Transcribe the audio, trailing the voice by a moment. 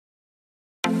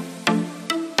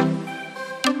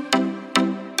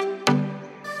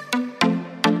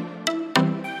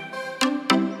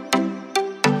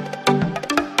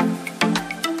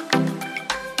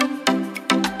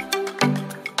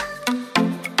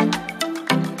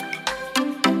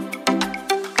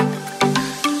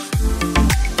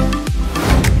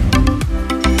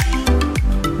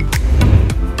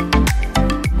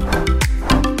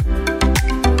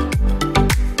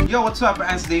what's up?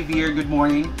 AndzDave here. Good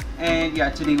morning. And yeah,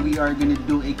 today we are going to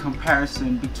do a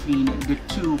comparison between the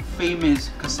two famous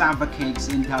cassava cakes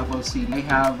in Davao City. I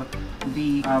have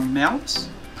the Melts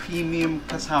Premium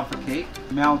Cassava Cake,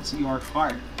 melts your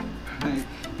heart. Right?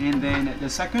 And then the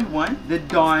second one, the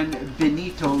Don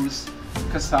Benito's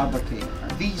Cassava Cake.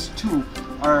 These two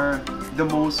are the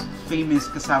most famous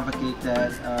cassava cake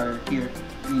that are here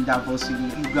in Davao City.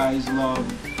 You guys love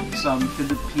some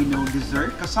Filipino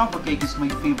dessert. Cassava cake is my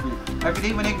favorite. Every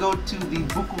day when I go to the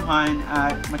bukuhan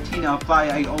at Matina,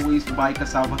 I always buy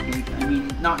cassava cake. I mean,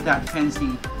 not that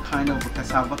fancy kind of a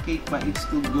cassava cake, but it's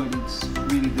still good. It's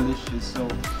really delicious. So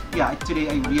yeah, today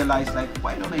I realized, like,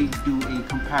 why don't I do a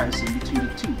comparison between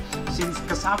the two? Since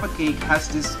cassava cake has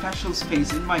this special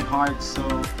space in my heart, so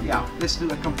yeah, let's do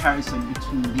a comparison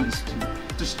between these two.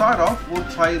 To start off, we'll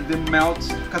try the Melts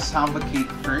Cassava Cake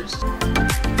first.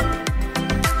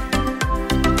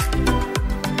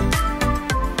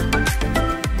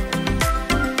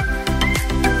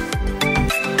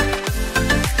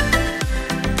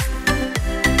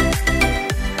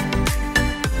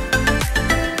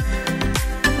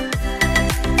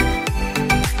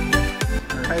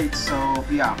 Alright, so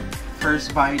yeah,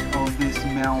 first bite of this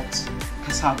Melts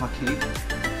Cassava Cake.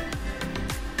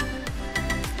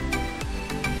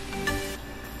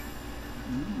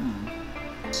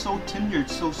 So tender,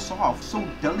 so soft, so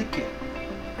delicate.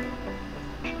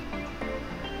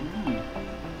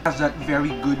 Has that very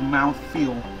good mouth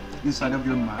feel inside of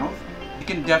your mouth. You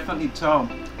can definitely tell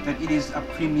that it is a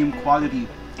premium quality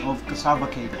of cassava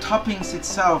cake. The toppings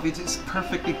itself, it is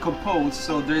perfectly composed.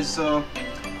 So there's a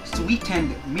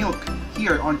sweetened milk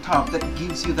here on top that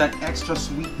gives you that extra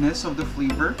sweetness of the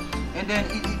flavor, and then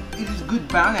it is good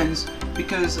balance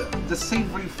because the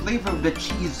savory flavor of the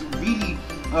cheese really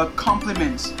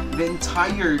complements the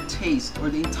entire taste or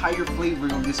the entire flavor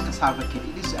of this cassava cake.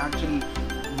 It is actually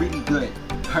really good.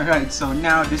 Alright, so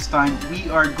now this time we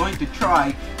are going to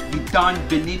try the Don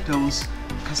Benito's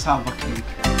cassava cake.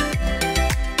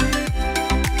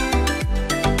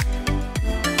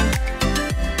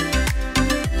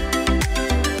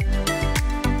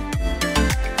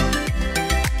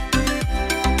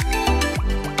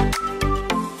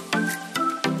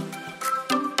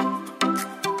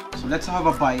 Let's have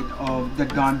a bite of the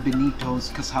Don Benito's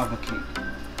cassava cake.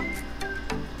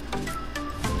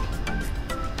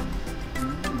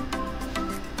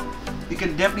 You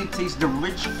can definitely taste the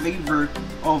rich flavor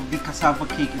of the cassava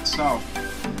cake itself.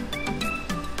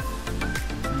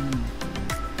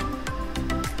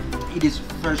 It is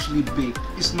freshly baked.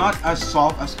 It's not as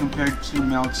soft as compared to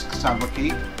Melts cassava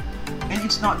cake, and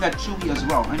it's not that chewy as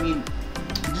well. I mean,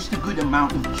 just a good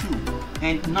amount of chew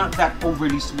and not that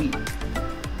overly sweet.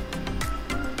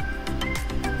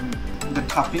 The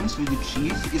toppings with the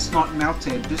cheese is not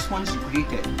melted. This one's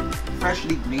grated,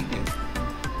 freshly grated.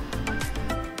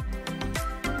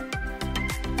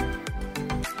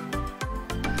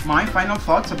 My final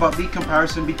thoughts about the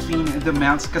comparison between the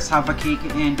Melts cassava cake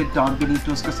and the Don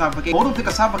Benito's cassava cake. Both of the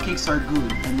cassava cakes are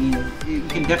good. I mean, you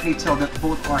can definitely tell that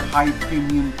both are high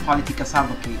premium quality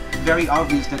cassava cake. Very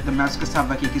obvious that the Melts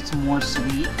cassava cake is more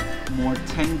sweet, more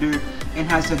tender, and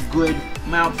has a good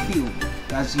mouth feel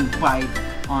as you bite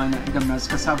on the Melts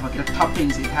cassava cake. The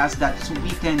toppings, it has that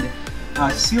sweetened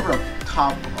syrup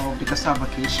top of the cassava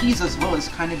cake. Cheese as well is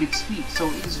kind of bit sweet, so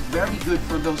it is very good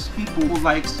for those people who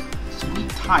likes sweet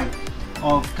type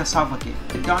of cassava cake.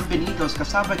 The Don Benito's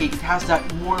cassava cake, it has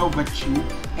that more of a chew,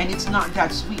 and it's not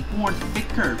that sweet, more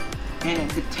thicker,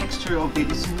 and the texture of it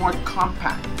is more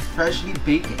compact. Freshly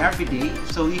baked every day,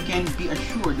 so you can be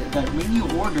assured that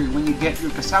when you get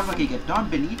your cassava cake at Don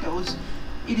Benito's,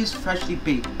 it is freshly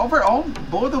baked. Overall,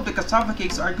 both of the cassava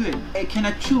cakes are good. I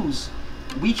cannot choose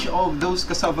which of those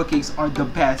cassava cakes are the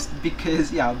best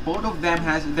because yeah, both of them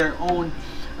has their own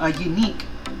unique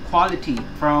quality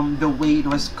from the way it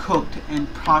was cooked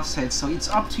and processed. So it's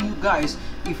up to you guys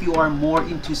if you are more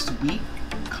into sweet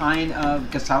kind of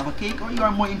cassava cake or you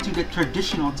are more into the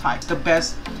traditional type. The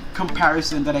best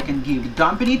comparison that I can give.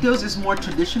 Don Benito's is more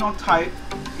traditional type,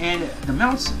 and the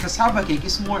Melts cassava cake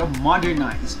is more of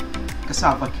modernized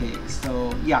cassava cake.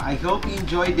 So yeah, I hope you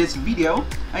enjoyed this video.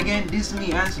 Again, this is me,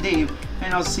 AndzDave,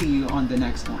 and I'll see you on the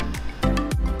next one.